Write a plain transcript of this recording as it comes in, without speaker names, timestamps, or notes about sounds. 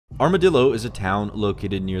Armadillo is a town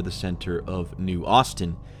located near the center of New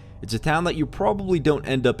Austin. It's a town that you probably don't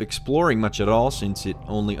end up exploring much at all since it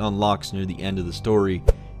only unlocks near the end of the story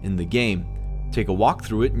in the game. Take a walk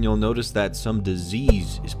through it and you'll notice that some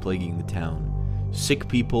disease is plaguing the town. Sick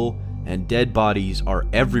people and dead bodies are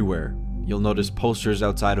everywhere. You'll notice posters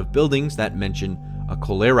outside of buildings that mention a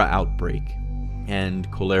cholera outbreak.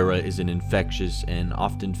 And cholera is an infectious and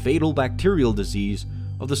often fatal bacterial disease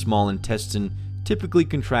of the small intestine, typically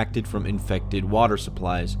contracted from infected water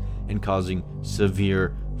supplies and causing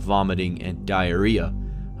severe vomiting and diarrhea.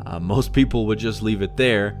 Most people would just leave it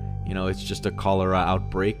there, it's just a cholera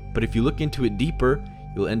outbreak, but if you look into it deeper,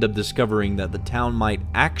 you'll end up discovering that the town might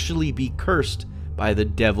actually be cursed by the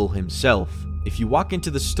devil himself. If you walk into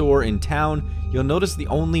the store in town, you'll notice the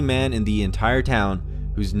only man in the entire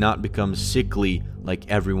town who's not become sickly like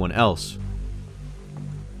everyone else.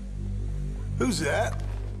 Who's that?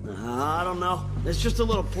 I don't know. It's just a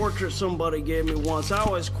little portrait somebody gave me once. I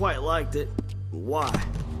always quite liked it. Why?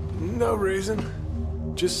 No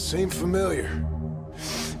reason. Just seemed familiar.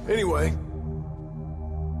 Anyway.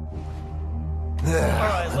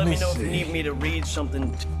 Alright, let me know if you need me to read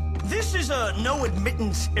something. This is a no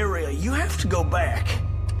admittance area. You have to go back.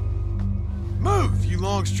 Move, you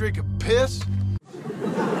long streak of piss!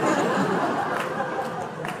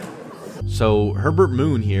 So Herbert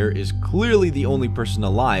Moon here is clearly the only person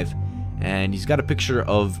alive, and he's got a picture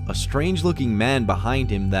of a strange looking man behind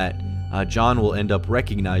him that John will end up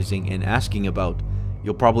recognizing and asking about.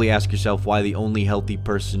 You'll probably ask yourself why the only healthy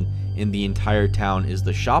person in the entire town is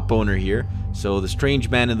the shop owner here, so the strange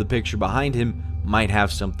man in the picture behind him might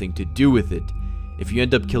have something to do with it. If you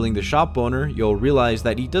end up killing the shop owner, you'll realize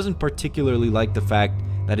that he doesn't particularly like the fact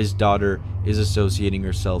that his daughter is associating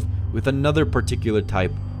herself with another particular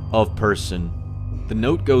type of person. The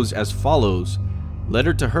note goes as follows: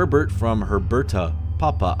 Letter to Herbert from Herberta.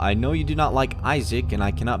 Papa, I know you do not like Isaac, and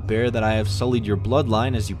I cannot bear that I have sullied your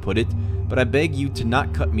bloodline, as you put it, but I beg you to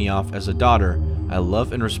not cut me off as a daughter. I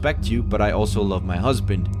love and respect you, but I also love my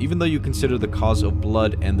husband. Even though you consider the cause of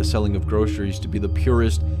blood and the selling of groceries to be the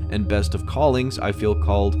purest and best of callings, I feel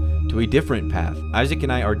called to a different path. Isaac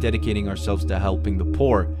and I are dedicating ourselves to helping the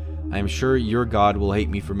poor. I am sure your God will hate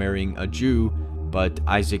me for marrying a Jew, but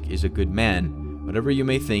Isaac is a good man. Whatever you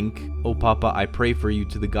may think, oh Papa, I pray for you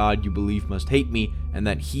to the God you believe must hate me, and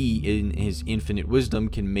that he, in his infinite wisdom,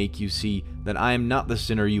 can make you see that I am not the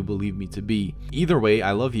sinner you believe me to be. Either way,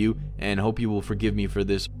 I love you, and hope you will forgive me for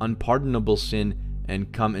this unpardonable sin,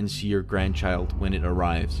 and come and see your grandchild when it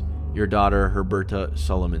arrives. Your daughter, Herberta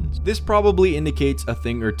Solomons. This probably indicates a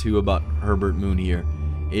thing or two about Herbert Moon here.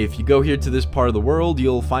 If you go here to this part of the world,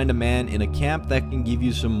 you'll find a man in a camp that can give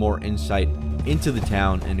you some more insight into the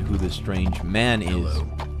town and who this strange man is.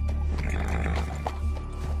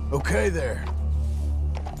 Okay there.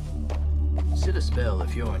 Sit a spell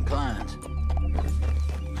if you're inclined.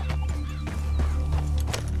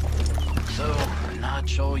 So, not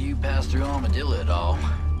sure you passed through Armadillo at all.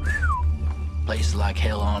 Place like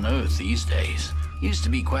hell on earth these days. Used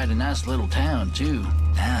to be quite a nice little town, too.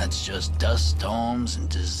 Now it's just dust storms and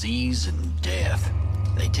disease and death.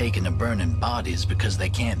 They taking to burning bodies because they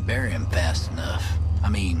can't bury them fast enough. I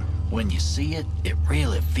mean, when you see it, it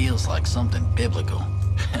really feels like something biblical.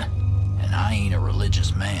 And I ain't a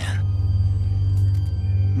religious man.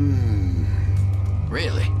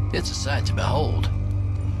 Really, it's a sight to behold.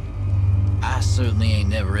 I certainly ain't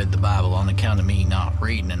never read the Bible on account of me not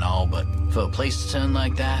reading and all, but for a place to turn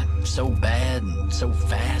like that, so bad and so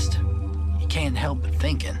fast, you can't help but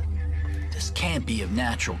thinking, this can't be of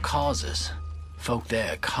natural causes. Folk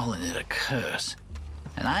there are calling it a curse.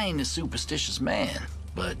 And I ain't a superstitious man,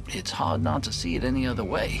 but it's hard not to see it any other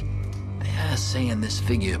way. They're saying this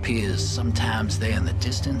figure appears sometimes there in the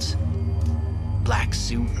distance. Black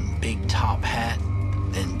suit and big top hat,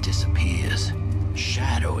 then disappears.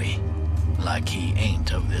 Shadowy, like he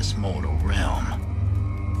ain't of this mortal realm.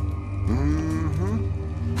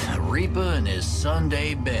 The Reaper and his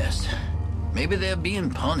Sunday best. Maybe they're being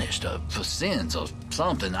punished for sins or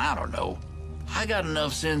something, I don't know. I got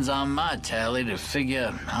enough sins on my tally to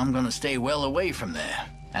figure I'm gonna stay well away from there.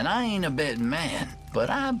 And I ain't a betting man, but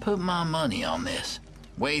I'd put my money on this.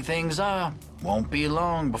 Way things are, won't be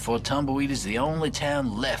long before Tumbleweed is the only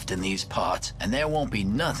town left in these parts, and there won't be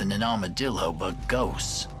nothing in Armadillo but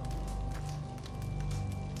ghosts.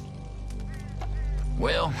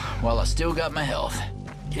 Well, while I still got my health,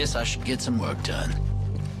 guess I should get some work done.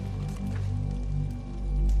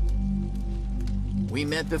 We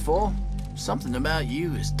met before? Something about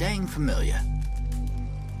you is dang familiar.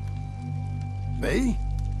 Me?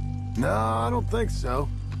 No, I don't think so.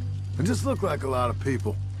 I just look like a lot of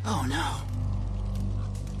people. Oh no.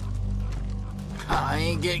 I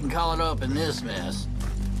ain't getting caught up in this mess.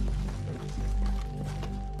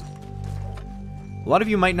 A lot of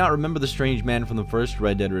you might not remember the strange man from the first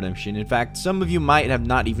Red Dead Redemption. In fact, some of you might have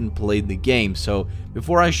not even played the game. So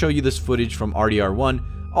before I show you this footage from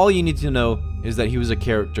RDR1, all you need to know is that he was a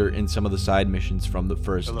character in some of the side missions from the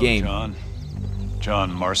first game. John.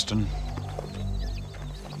 John Marston.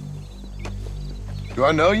 Do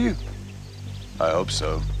I know you? I hope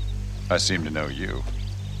so. I seem to know you.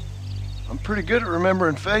 I'm pretty good at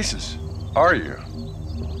remembering faces. Are you?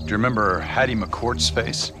 Do you remember Hattie McCourt's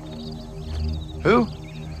face? Who?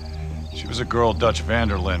 She was a girl Dutch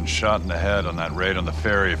Vanderlyn shot in the head on that raid on the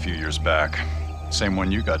ferry a few years back. Same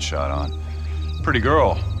one you got shot on. Pretty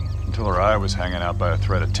girl, until her eye was hanging out by a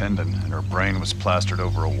threaded tendon and her brain was plastered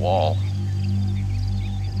over a wall.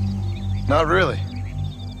 Not really.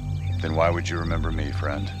 Then why would you remember me,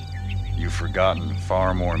 friend? You've forgotten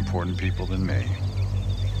far more important people than me.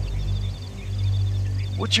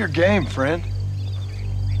 What's your game, friend?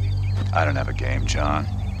 I don't have a game, John.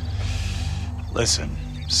 Listen,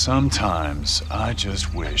 sometimes I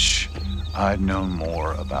just wish I'd known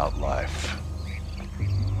more about life.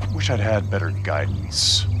 Wish I'd had better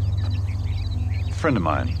guidance. A friend of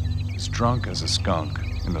mine is drunk as a skunk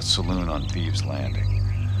in the saloon on Thieves' Landing.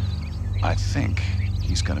 I think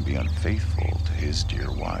he's gonna be unfaithful to his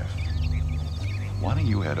dear wife. Why don't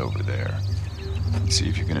you head over there and see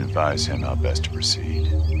if you can advise him how best to proceed?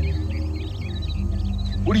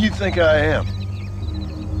 What do you think I am?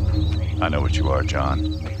 I know what you are,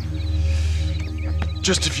 John.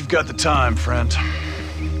 Just if you've got the time, friend.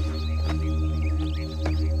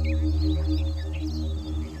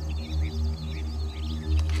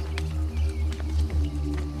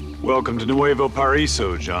 Welcome to Nuevo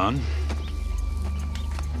Paraiso, John.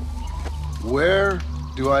 Where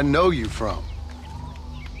do I know you from?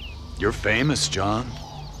 You're famous, John.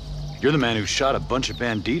 You're the man who shot a bunch of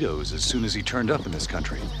banditos as soon as he turned up in this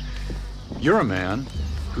country. You're a man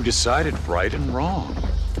who decided right and wrong,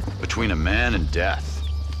 between a man and death,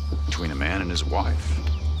 between a man and his wife.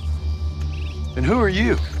 And who are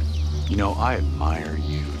you? You know, I admire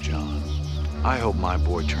you, John. I hope my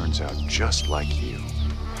boy turns out just like you.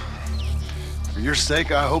 For your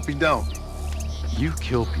sake, I hope you don't. You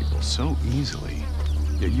kill people so easily,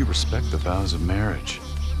 yet you respect the vows of marriage.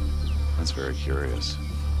 That's very curious.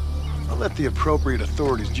 I'll let the appropriate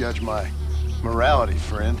authorities judge my morality,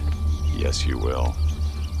 friend. Yes, you will.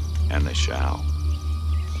 And they shall.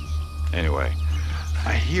 Anyway,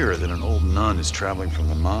 I hear that an old nun is traveling from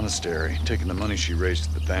the monastery, taking the money she raised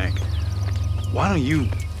at the bank. Why don't you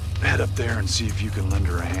head up there and see if you can lend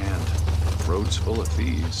her a hand? The road's full of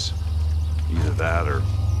thieves. Either that or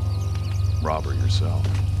rob her yourself.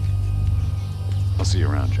 I'll see you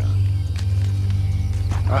around, John.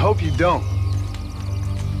 I hope you don't.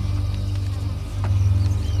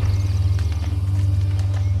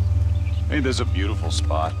 Ain't this a beautiful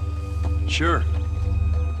spot? Sure.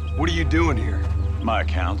 What are you doing here? My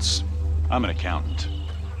accounts. I'm an accountant.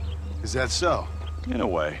 Is that so? In a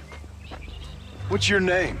way. What's your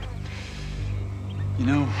name? You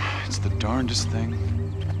know, it's the darndest thing.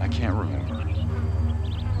 I can't remember.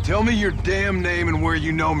 Tell me your damn name and where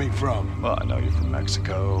you know me from. Well, I know you from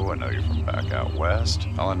Mexico. I know you from back out west.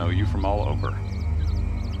 Hell, I know you from all over.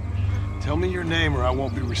 Tell me your name or I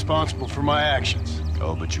won't be responsible for my actions.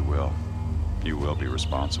 Oh, but you will. You will be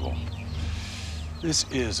responsible. This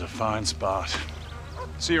is a fine spot.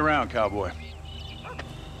 See you around, cowboy.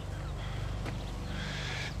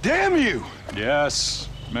 Damn you! Yes,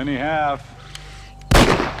 many have.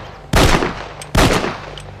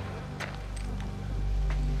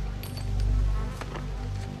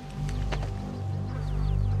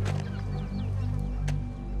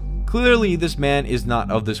 Clearly, this man is not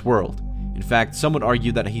of this world. In fact, some would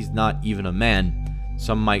argue that he's not even a man.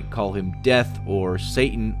 Some might call him Death, or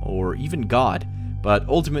Satan, or even God, but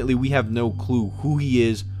ultimately we have no clue who he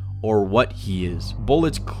is or what he is.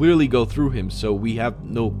 Bullets clearly go through him, so we have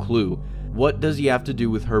no clue. What does he have to do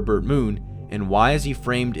with Herbert Moon, and why is he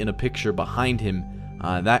framed in a picture behind him?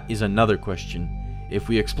 That is another question. If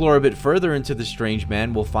we explore a bit further into the strange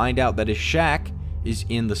man, we'll find out that his shack is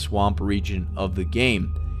in the swamp region of the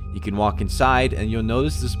game. You can walk inside and you'll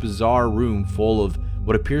notice this bizarre room full of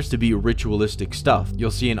what appears to be ritualistic stuff.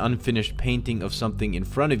 You'll see an unfinished painting of something in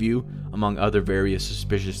front of you, among other various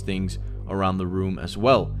suspicious things around the room as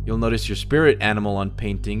well. You'll notice your spirit animal on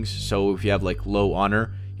paintings, so if you have like low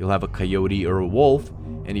honor, you'll have a coyote or a wolf,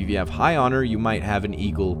 and if you have high honor, you might have an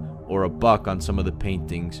eagle or a buck on some of the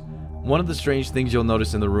paintings. One of the strange things you'll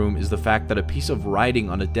notice in the room is the fact that a piece of writing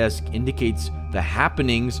on a desk indicates the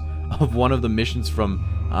happenings of one of the missions from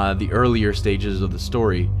the earlier stages of the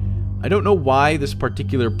story. I don't know why this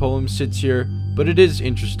particular poem sits here, but it is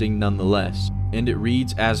interesting nonetheless. And it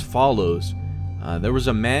reads as follows. There was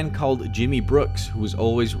a man called Jimmy Brooks who was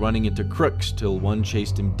always running into crooks till one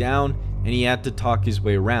chased him down and he had to talk his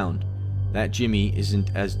way around. That Jimmy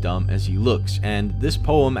isn't as dumb as he looks. And this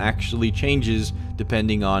poem actually changes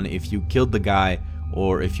depending on if you killed the guy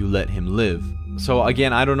or if you let him live. So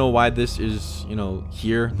again, I don't know why this is,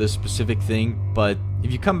 here, this specific thing, but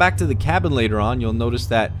if you come back to the cabin later on, you'll notice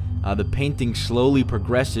that the painting slowly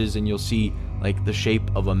progresses and you'll see like the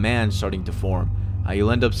shape of a man starting to form.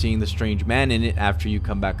 You'll end up seeing the strange man in it after you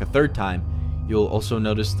come back a third time. You'll also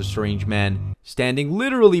notice the strange man standing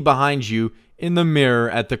literally behind you in the mirror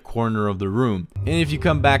at the corner of the room. And if you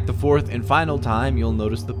come back the fourth and final time, you'll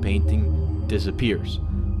notice the painting disappears.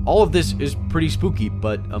 All of this is pretty spooky,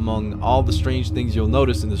 but among all the strange things you'll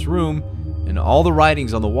notice in this room and all the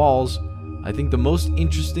writings on the walls, I think the most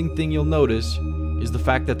interesting thing you'll notice is the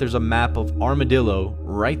fact that there's a map of Armadillo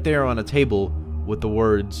right there on a table with the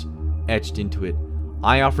words etched into it.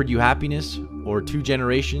 I offered you happiness, or 2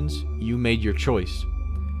 generations, you made your choice.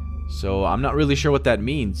 So I'm not really sure what that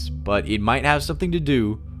means, but it might have something to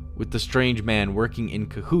do with the strange man working in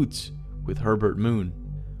cahoots with Herbert Moon.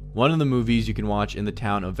 One of the movies you can watch in the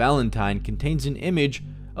town of Valentine contains an image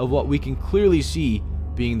of what we can clearly see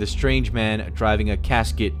being the strange man driving a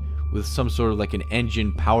casket with some sort of like an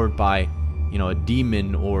engine powered by, a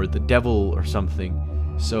demon or the devil or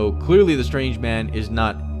something. So clearly the strange man is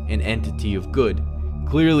not an entity of good.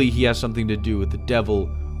 Clearly he has something to do with the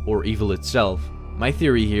devil or evil itself. My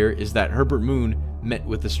theory here is that Herbert Moon met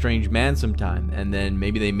with the strange man sometime, and then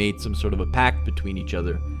maybe they made some sort of a pact between each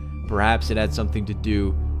other. Perhaps it had something to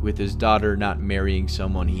do with his daughter not marrying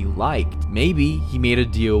someone he liked. Maybe he made a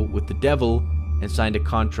deal with the devil and signed a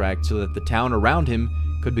contract so that the town around him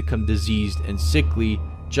could become diseased and sickly,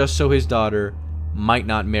 just so his daughter might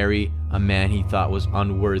not marry a man he thought was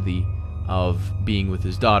unworthy of being with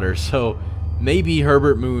his daughter. So maybe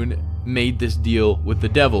Herbert Moon made this deal with the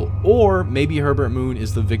devil, or maybe Herbert Moon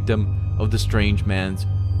is the victim of the strange man's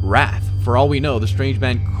wrath. For all we know, the strange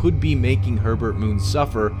man could be making Herbert Moon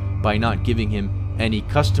suffer by not giving him any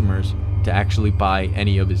customers to actually buy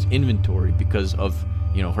any of his inventory because of,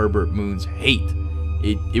 Herbert Moon's hate.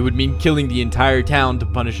 It would mean killing the entire town to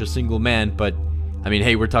punish a single man, but I mean,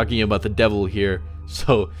 hey, we're talking about the devil here,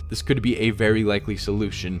 so this could be a very likely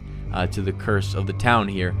solution to the curse of the town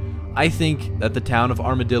here. I think that the town of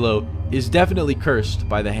Armadillo is definitely cursed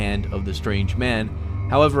by the hand of the strange man.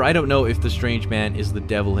 However, I don't know if the strange man is the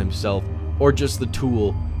devil himself or just the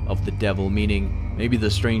tool of the devil, meaning maybe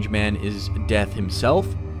the strange man is death himself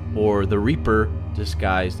or the Reaper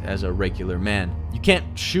disguised as a regular man. You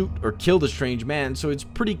can't shoot or kill the strange man, so it's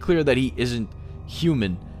pretty clear that he isn't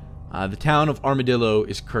human. The town of Armadillo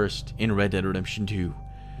is cursed in Red Dead Redemption 2.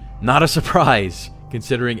 Not a surprise,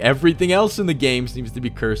 considering everything else in the game seems to be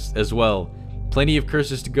cursed as well. Plenty of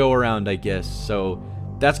curses to go around, I guess. So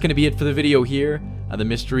that's going to be it for the video here. The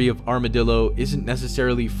mystery of Armadillo isn't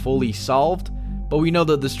necessarily fully solved, but we know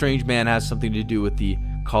that the strange man has something to do with the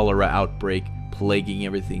cholera outbreak plaguing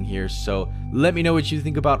everything here. So let me know what you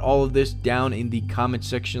think about all of this down in the comment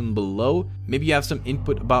section below. Maybe you have some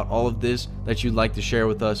input about all of this that you'd like to share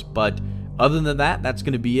with us, but other than that, that's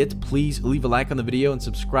going to be it. Please leave a like on the video and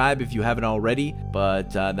subscribe if you haven't already,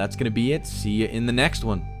 but that's going to be it. See you in the next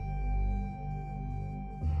one.